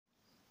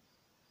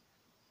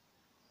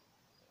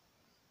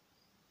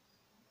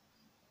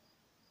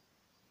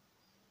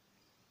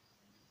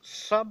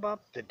Sub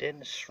up the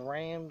Dennis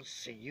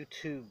Ramsey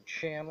YouTube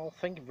channel.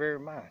 Thank you very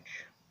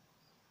much.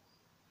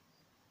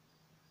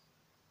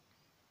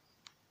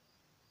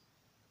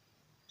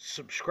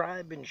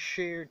 Subscribe and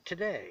share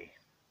today.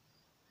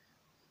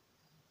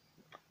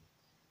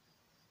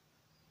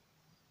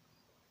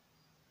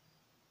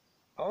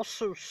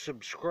 Also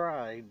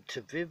subscribe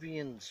to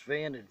Vivian's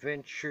Van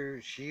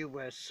Adventures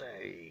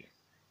USA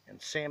and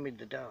Sammy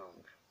the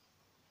Dog.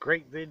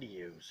 Great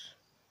videos.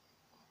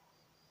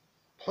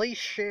 Please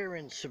share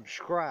and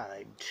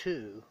subscribe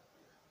to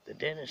the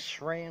Dennis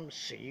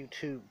Ramsey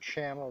YouTube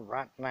channel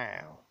right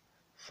now.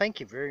 Thank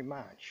you very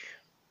much.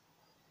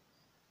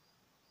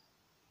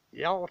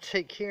 Y'all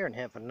take care and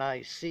have a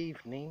nice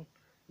evening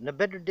and a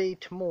better day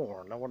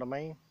tomorrow, know what I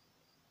mean?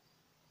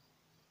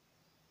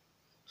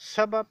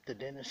 Sub up the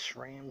Dennis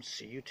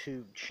Ramsey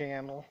YouTube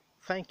channel.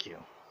 Thank you.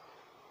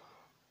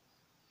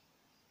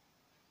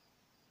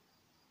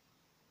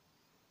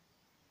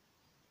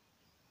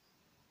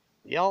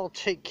 Y'all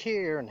take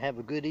care and have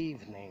a good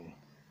evening.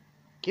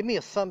 Give me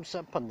a thumbs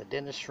up on the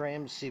Dennis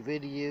Ramsey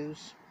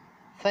videos.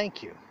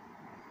 Thank you.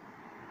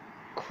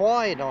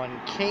 Quiet on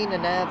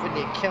Canaan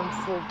Avenue,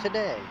 Kempville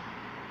today.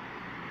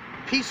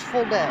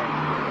 Peaceful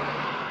day.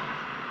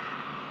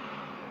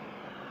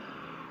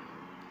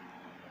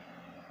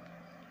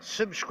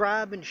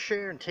 Subscribe and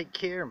share and take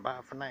care and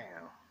bye for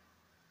now.